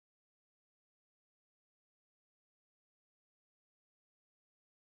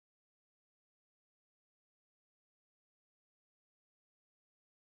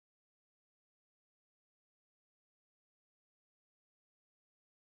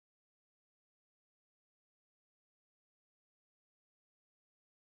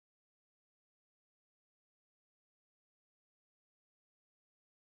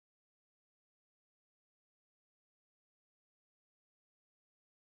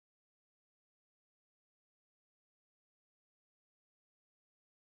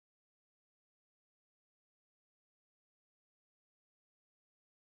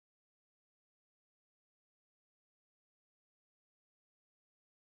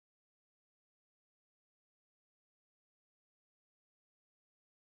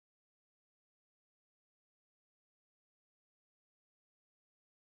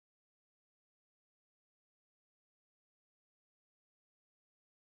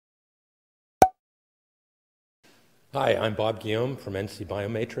Hi, I'm Bob Guilleaume from NC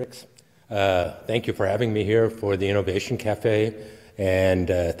Biomatrix. Thank you for having me here for the Innovation Cafe, and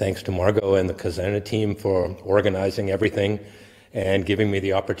thanks to Margot and the Kazana team for organizing everything and giving me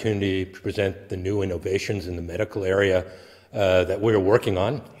the opportunity to present the new innovations in the medical area that we're working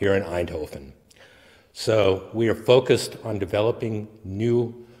on here in Eindhoven. So we are focused on developing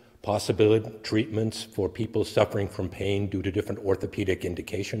new possible treatments for people suffering from pain due to different orthopedic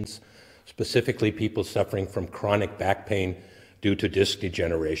indications, specifically people suffering from chronic back pain due to disc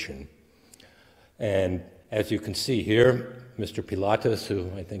degeneration. And as you can see here, Mr. Pilatus, who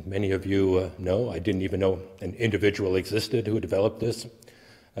I think many of you know, I didn't even know an individual existed who developed this,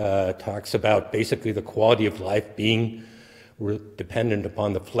 talks about basically the quality of life being dependent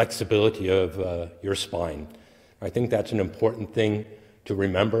upon the flexibility of your spine. I think that's an important thing to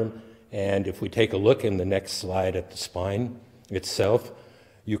remember. And if we take a look in the next slide at the spine itself,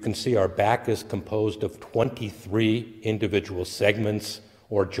 you can see our back is composed of 23 individual segments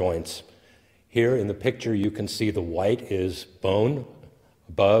or joints. Here in the picture, you can see the white is bone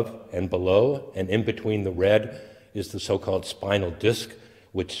above and below, and in between the red is the so-called spinal disc,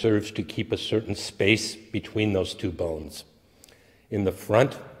 which serves to keep a certain space between those two bones. In the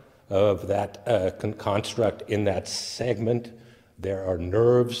front of that construct, in that segment, there are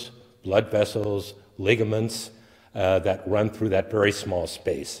nerves, blood vessels, ligaments, that run through that very small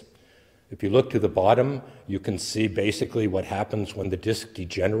space. If you look to the bottom, you can see basically what happens when the disc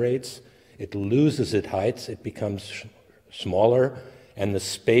degenerates. It loses its height, it becomes smaller, and the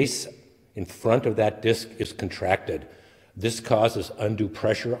space in front of that disc is contracted. This causes undue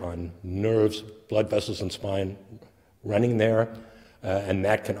pressure on nerves, blood vessels, and spine running there, and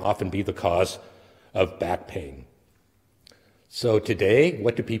that can often be the cause of back pain. So today,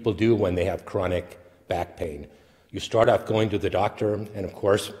 what do people do when they have chronic back pain? You start off going to the doctor, and of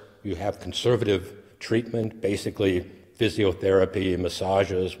course, you have conservative treatment, basically physiotherapy,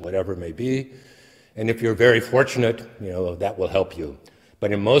 massages, whatever it may be. And if you're very fortunate, that will help you.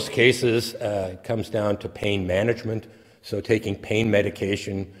 But in most cases, it comes down to pain management, so taking pain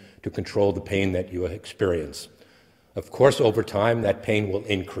medication to control the pain that you experience. Of course, over time, that pain will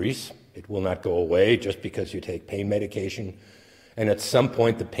increase. It will not go away just because you take pain medication. And at some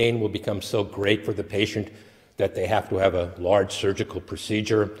point, the pain will become so great for the patient that they have to have a large surgical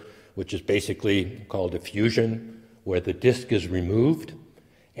procedure, which is basically called a fusion, where the disc is removed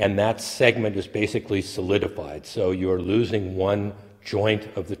and that segment is basically solidified. So you're losing one joint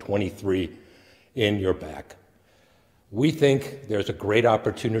of the 23 in your back. We think there's a great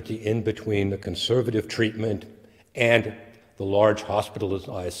opportunity in between the conservative treatment and the large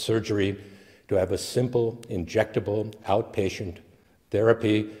hospitalized surgery to have a simple, injectable, outpatient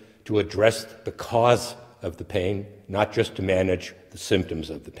therapy to address the cause of the pain, not just to manage the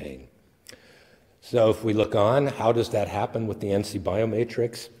symptoms of the pain. So if we look on, how does that happen with the NC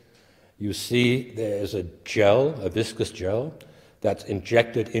Biomatrix? You see there's a gel, a viscous gel, that's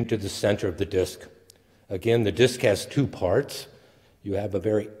injected into the center of the disc. Again, the disc has two parts. You have a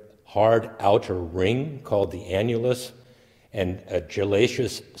very hard outer ring called the annulus and a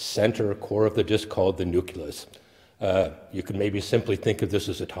gelaceous center core of the disc called the nucleus. You can maybe simply think of this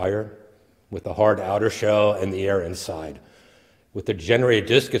as a tire with a hard outer shell and the air inside. With the degenerated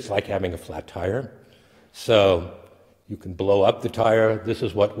disc, it's like having a flat tire. So you can blow up the tire. This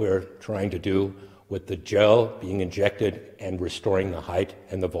is what we're trying to do with the gel being injected and restoring the height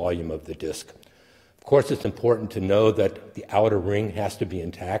and the volume of the disc. Of course, it's important to know that the outer ring has to be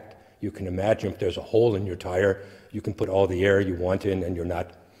intact. You can imagine if there's a hole in your tire, you can put all the air you want in and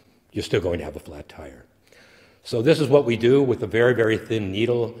you're still going to have a flat tire. So this is what we do with a very, very thin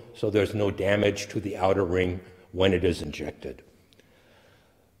needle, so there's no damage to the outer ring when it is injected.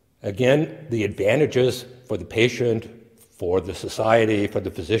 Again, the advantages for the patient, for the society, for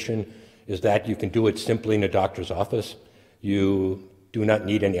the physician, is that you can do it simply in a doctor's office. You do not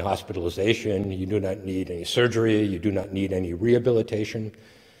need any hospitalization, you do not need any surgery, you do not need any rehabilitation.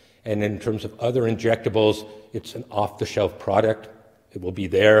 And in terms of other injectables, it's an off-the-shelf product. It will be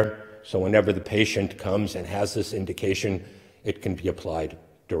there. So whenever the patient comes and has this indication, it can be applied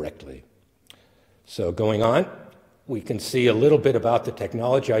directly. So going on, we can see a little bit about the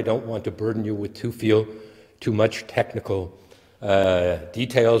technology. I don't want to burden you with too much technical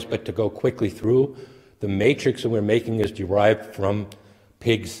details, but to go quickly through, the matrix that we're making is derived from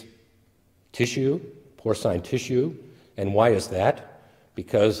pig's tissue, porcine tissue. And why is that?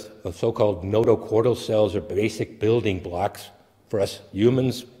 Because the so-called notochordal cells are basic building blocks for us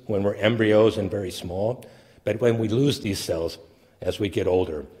humans when we're embryos and very small, but when we lose these cells as we get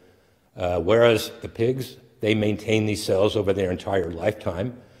older. Whereas the pigs, they maintain these cells over their entire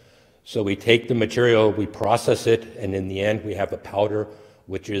lifetime. So we take the material, we process it, and in the end we have a powder,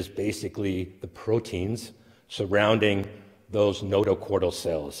 which is basically the proteins surrounding those notochordal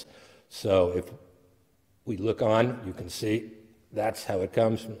cells. So if we look on, you can see that's how it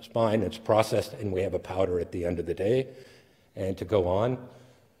comes from the spine. It's processed, and we have a powder at the end of the day. And to go on,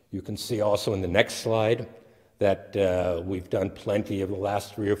 you can see also in the next slide that we've done plenty over the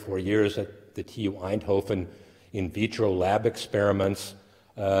last 3 or 4 years at the TU Eindhoven in vitro lab experiments,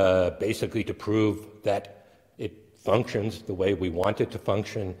 basically to prove that it functions the way we want it to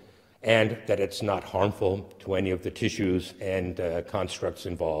function and that it's not harmful to any of the tissues and constructs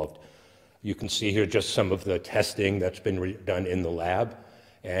involved. You can see here just some of the testing that's been done in the lab.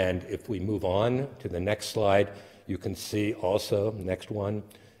 And if we move on to the next slide, you can see also, next one,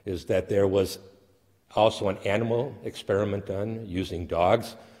 is that there was also an animal experiment done using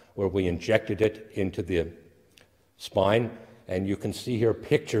dogs where we injected it into the spine. And you can see here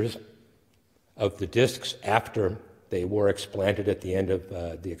pictures of the discs after they were explanted at the end of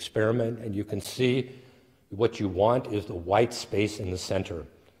the experiment. And you can see what you want is the white space in the center.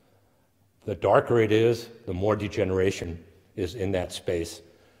 The darker it is, the more degeneration is in that space.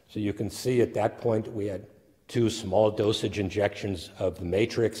 So you can see at that point we had 2 small dosage injections of the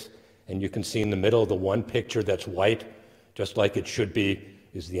matrix, and you can see in the middle the one picture that's white, just like it should be,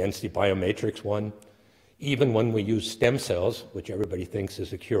 is the NC Biomatrix one. Even when we use stem cells, which everybody thinks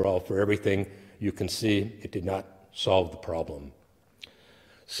is a cure-all for everything, you can see it did not solve the problem.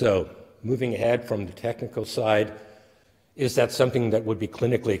 So moving ahead from the technical side, is that something that would be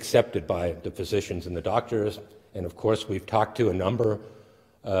clinically accepted by the physicians and the doctors? And of course, we've talked to a number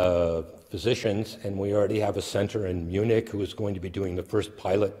of physicians, and we already have a center in Munich who is going to be doing the first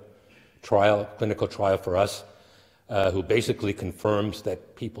pilot trial, clinical trial for us, who basically confirms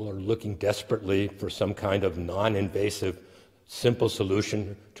that people are looking desperately for some kind of non-invasive, simple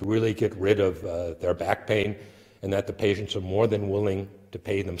solution to really get rid of their back pain, and that the patients are more than willing to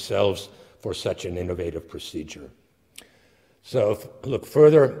pay themselves for such an innovative procedure. So if we look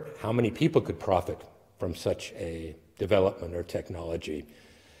further, how many people could profit from such a development or technology?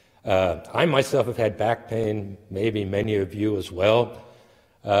 I myself have had back pain, maybe many of you as well.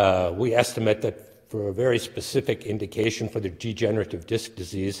 We estimate that for a very specific indication for the degenerative disc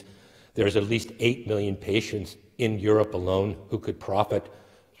disease, there's at least 8 million patients in Europe alone who could profit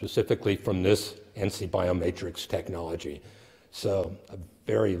specifically from this NC Biomatrix technology. So a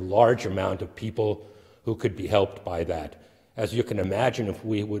very large amount of people who could be helped by that. As you can imagine, if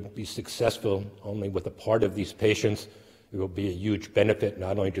we would be successful only with a part of these patients, it will be a huge benefit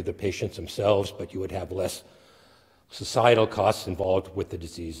not only to the patients themselves, but you would have less societal costs involved with the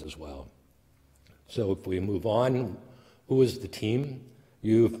disease as well. So if we move on, who is the team?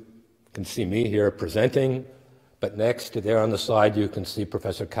 You can see me here presenting, but next to there on the slide, you can see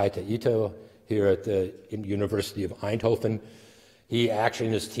Professor Keita Ito here at the University of Eindhoven. He actually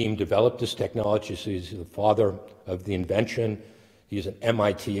and his team developed this technology, so he's the father of the invention. He's an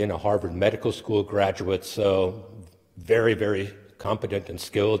MIT and a Harvard Medical School graduate, so very, very competent and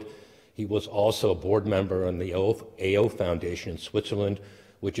skilled. He was also a board member on the AO Foundation in Switzerland,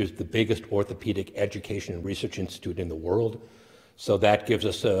 which is the biggest orthopedic education and research institute in the world. So that gives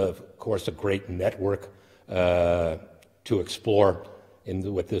us, of course, a great network to explore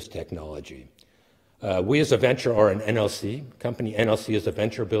with this technology. We as a venture are an NLC company. NLC is a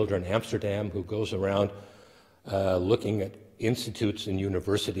venture builder in Amsterdam who goes around looking at institutes and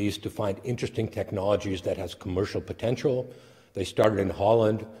universities to find interesting technologies that has commercial potential. They started in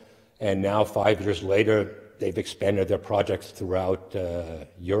Holland, and now 5 years later, they've expanded their projects throughout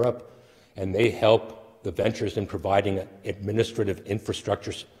Europe, and they help the ventures in providing administrative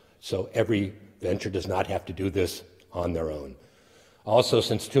infrastructure so every venture does not have to do this on their own. Also,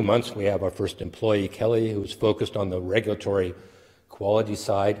 since 2 months, we have our first employee, Kelly, who's focused on the regulatory quality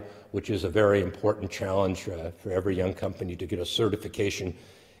side, which is a very important challenge for every young company to get a certification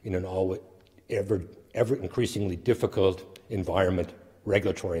in an ever increasingly difficult environment,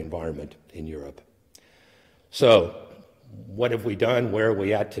 regulatory environment in Europe. So what have we done? Where are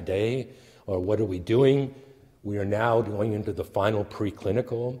we at today? Or what are we doing? We are now going into the final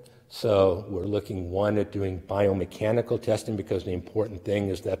preclinical. So we're looking, one, at doing biomechanical testing, because the important thing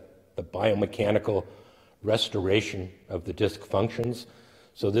is that the biomechanical restoration of the disc functions.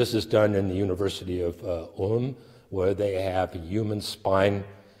 So this is done in the University of Ulm, where they have human spine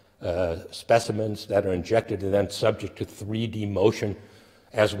specimens that are injected and then subject to 3D motion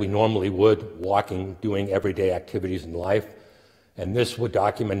as we normally would, walking, doing everyday activities in life. And this would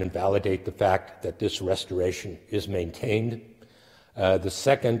document and validate the fact that this restoration is maintained. The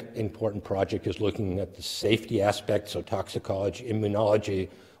second important project is looking at the safety aspects, so toxicology, immunology,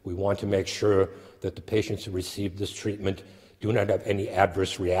 We want to make sure that the patients who receive this treatment do not have any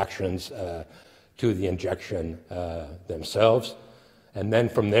adverse reactions to the injection themselves. And then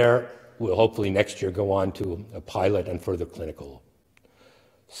from there, we'll hopefully next year go on to a pilot and further clinical.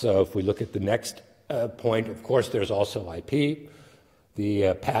 So if we look at the next point, of course, there's also IP.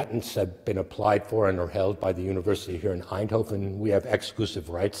 The patents have been applied for and are held by the university here in Eindhoven. We have exclusive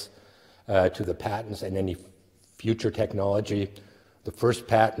rights to the patents and any future technology. The first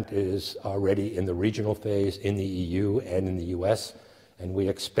patent is already in the regional phase in the EU and in the US, and we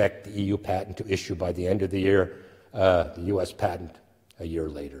expect the EU patent to issue by the end of the year, the US patent a year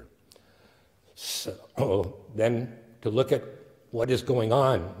later. So then to look at what is going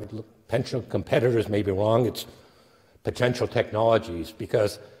on, potential competitors may be wrong, it's potential technologies,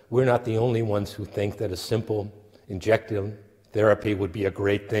 because we're not the only ones who think that a simple injective therapy would be a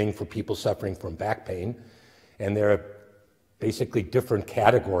great thing for people suffering from back pain. And there are basically different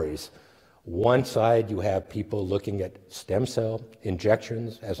categories. One side, you have people looking at stem cell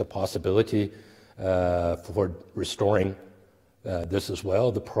injections as a possibility for restoring this as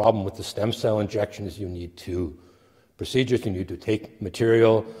well. The problem with the stem cell injection is you need two procedures. You need to take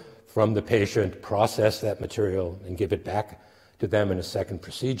material from the patient, process that material, and give it back to them in a second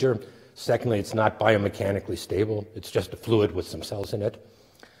procedure. Secondly, it's not biomechanically stable. It's just a fluid with some cells in it.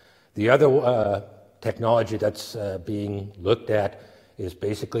 The other technology that's being looked at is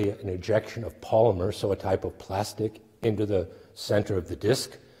basically an injection of polymer, so a type of plastic, into the center of the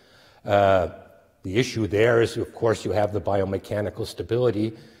disc. The issue there is, of course, you have the biomechanical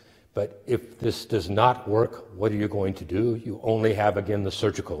stability, but if this does not work, what are you going to do? You only have, again, the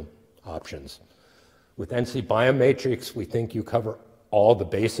surgical options. With NC Biomatrix, we think you cover all the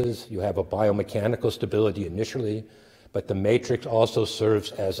bases. You have a biomechanical stability initially, but the matrix also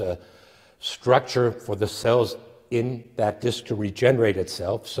serves as a structure for the cells in that disc to regenerate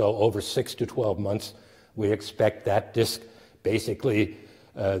itself. So over 6 to 12 months, we expect that disc, basically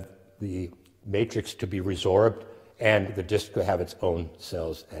the matrix to be resorbed and the disc to have its own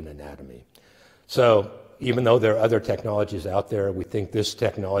cells and anatomy. So even though there are other technologies out there, we think this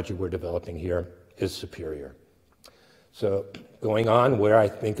technology we're developing here is superior. So going on, where I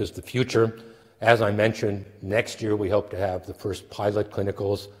think is the future, as I mentioned, next year we hope to have the first pilot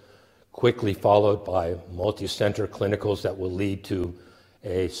clinicals, quickly followed by multi-center clinicals that will lead to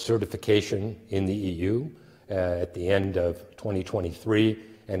a certification in the EU at the end of 2023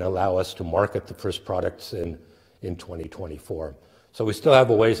 and allow us to market the first products in 2024. So we still have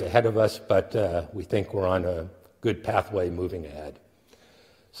a ways ahead of us, but we think we're on a good pathway moving ahead.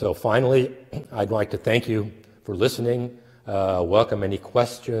 So finally, I'd like to thank you for listening, welcome any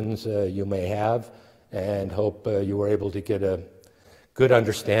questions you may have, and hope you were able to get a good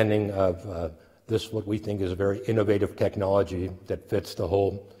understanding of this, what we think is a very innovative technology that fits the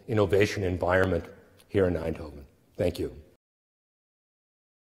whole innovation environment here in Eindhoven. Thank you.